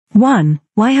1.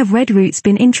 Why have red routes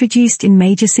been introduced in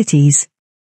major cities?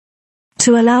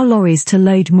 To allow lorries to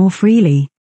load more freely.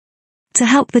 To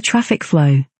help the traffic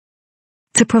flow.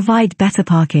 To provide better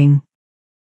parking.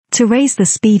 To raise the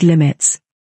speed limits.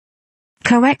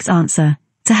 Correct answer,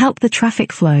 to help the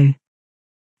traffic flow.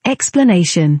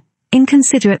 Explanation.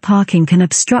 Inconsiderate parking can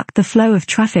obstruct the flow of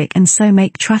traffic and so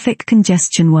make traffic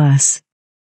congestion worse.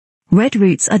 Red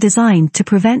routes are designed to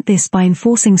prevent this by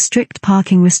enforcing strict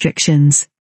parking restrictions.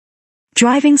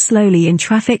 Driving slowly in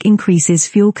traffic increases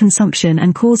fuel consumption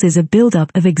and causes a buildup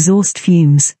of exhaust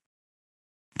fumes.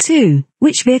 2.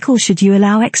 Which vehicle should you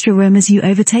allow extra room as you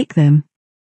overtake them?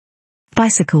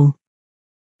 Bicycle.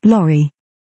 Lorry.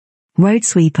 Road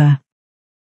sweeper.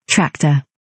 Tractor.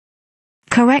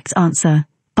 Correct answer,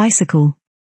 bicycle.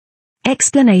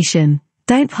 Explanation.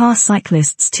 Don't pass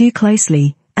cyclists too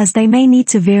closely, as they may need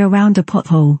to veer around a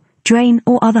pothole, drain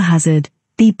or other hazard,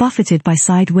 be buffeted by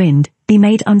side wind, be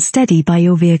made unsteady by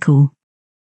your vehicle.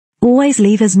 Always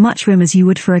leave as much room as you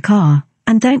would for a car,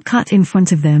 and don't cut in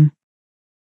front of them.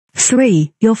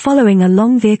 3. You're following a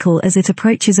long vehicle as it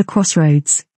approaches a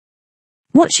crossroads.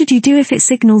 What should you do if it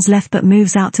signals left but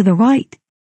moves out to the right?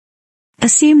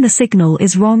 Assume the signal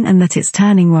is wrong and that it's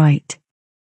turning right.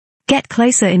 Get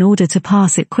closer in order to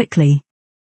pass it quickly.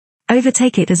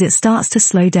 Overtake it as it starts to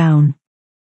slow down.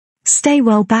 Stay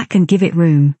well back and give it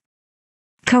room.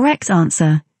 Correct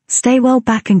answer, stay well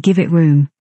back and give it room.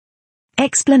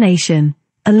 Explanation.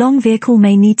 A long vehicle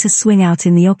may need to swing out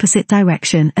in the opposite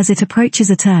direction as it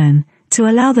approaches a turn, to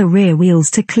allow the rear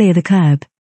wheels to clear the curb.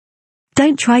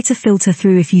 Don't try to filter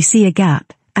through if you see a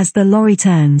gap, as the lorry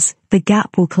turns, the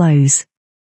gap will close.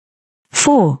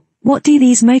 4. What do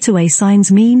these motorway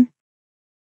signs mean?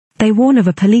 They warn of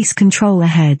a police control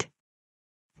ahead.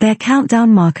 They're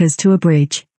countdown markers to a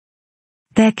bridge.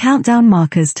 They're countdown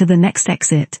markers to the next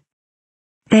exit.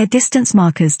 They're distance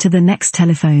markers to the next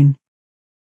telephone.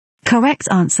 Correct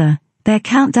answer, they're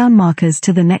countdown markers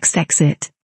to the next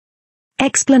exit.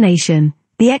 Explanation.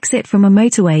 The exit from a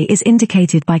motorway is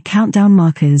indicated by countdown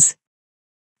markers.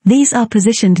 These are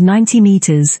positioned 90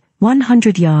 meters,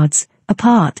 100 yards,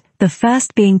 apart, the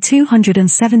first being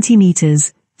 270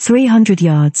 meters, 300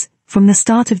 yards, from the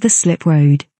start of the slip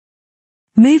road.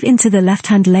 Move into the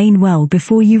left-hand lane well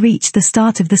before you reach the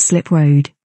start of the slip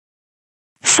road.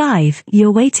 5.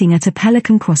 You're waiting at a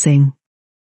pelican crossing.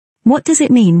 What does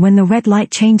it mean when the red light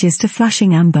changes to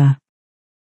flashing amber?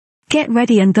 Get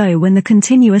ready and go when the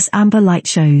continuous amber light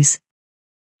shows.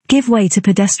 Give way to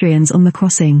pedestrians on the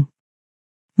crossing.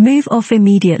 Move off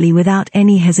immediately without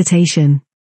any hesitation.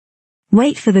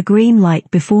 Wait for the green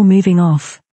light before moving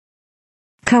off.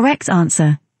 Correct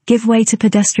answer, give way to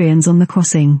pedestrians on the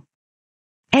crossing.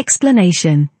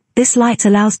 Explanation. This light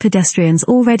allows pedestrians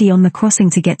already on the crossing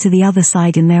to get to the other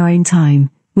side in their own time,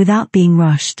 without being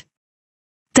rushed.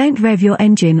 Don't rev your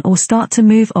engine or start to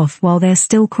move off while they're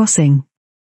still crossing.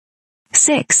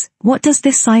 6. What does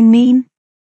this sign mean?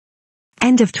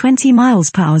 End of 20 miles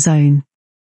per hour zone.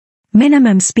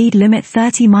 Minimum speed limit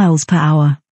 30 miles per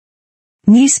hour.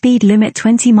 New speed limit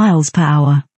 20 miles per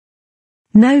hour.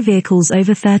 No vehicles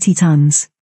over 30 tons.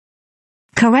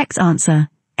 Correct answer,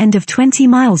 end of 20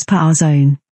 miles per hour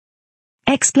zone.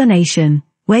 Explanation.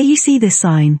 Where you see this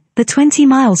sign, the 20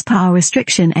 miles per hour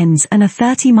restriction ends and a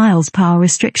 30 miles per hour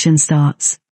restriction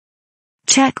starts.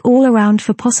 Check all around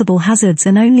for possible hazards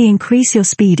and only increase your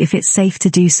speed if it's safe to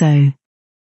do so.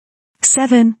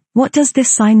 7. What does this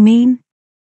sign mean?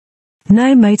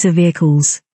 No motor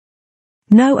vehicles.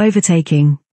 No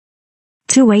overtaking.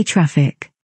 Two-way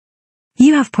traffic.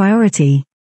 You have priority.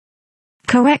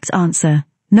 Correct answer,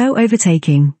 no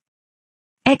overtaking.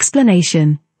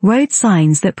 Explanation. Road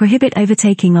signs that prohibit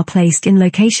overtaking are placed in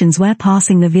locations where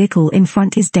passing the vehicle in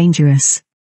front is dangerous.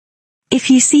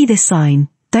 If you see this sign,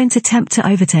 don't attempt to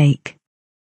overtake.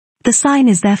 The sign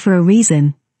is there for a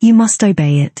reason, you must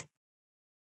obey it.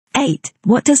 8.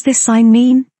 What does this sign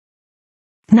mean?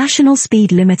 National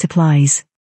speed limit applies.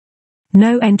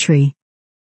 No entry.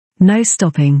 No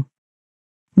stopping.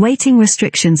 Waiting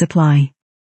restrictions apply.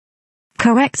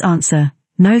 Correct answer,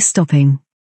 no stopping.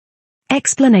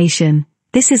 Explanation.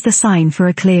 This is the sign for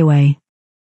a clearway.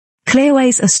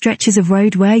 Clearways are stretches of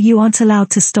road where you aren't allowed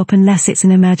to stop unless it's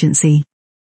an emergency.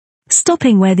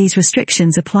 Stopping where these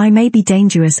restrictions apply may be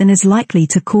dangerous and is likely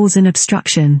to cause an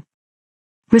obstruction.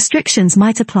 Restrictions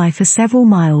might apply for several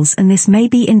miles and this may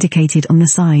be indicated on the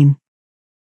sign.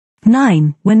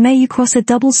 9. When may you cross a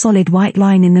double solid white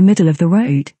line in the middle of the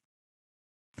road?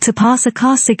 To pass a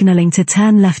car signaling to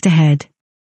turn left ahead.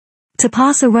 To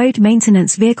pass a road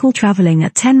maintenance vehicle traveling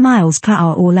at 10 miles per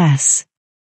hour or less.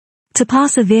 To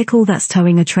pass a vehicle that's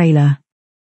towing a trailer.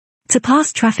 To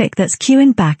pass traffic that's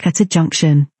queuing back at a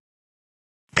junction.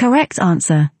 Correct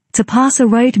answer. To pass a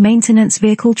road maintenance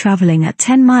vehicle traveling at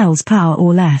 10 miles per hour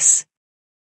or less.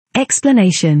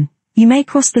 Explanation. You may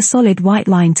cross the solid white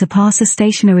line to pass a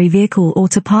stationary vehicle or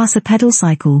to pass a pedal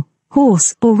cycle,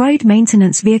 horse, or road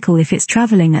maintenance vehicle if it's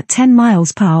traveling at 10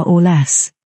 miles per hour or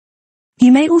less.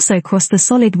 You may also cross the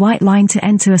solid white line to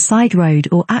enter a side road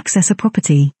or access a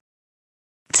property.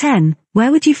 10.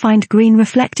 Where would you find green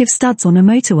reflective studs on a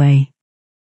motorway?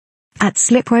 At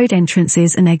slip road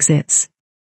entrances and exits.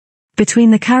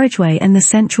 Between the carriageway and the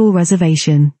central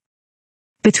reservation.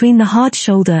 Between the hard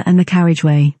shoulder and the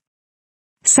carriageway.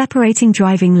 Separating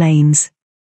driving lanes.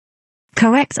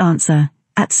 Correct answer.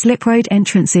 At slip road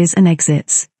entrances and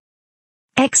exits.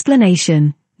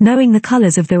 Explanation. Knowing the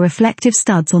colors of the reflective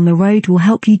studs on the road will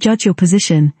help you judge your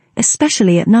position,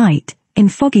 especially at night, in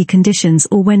foggy conditions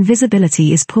or when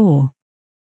visibility is poor.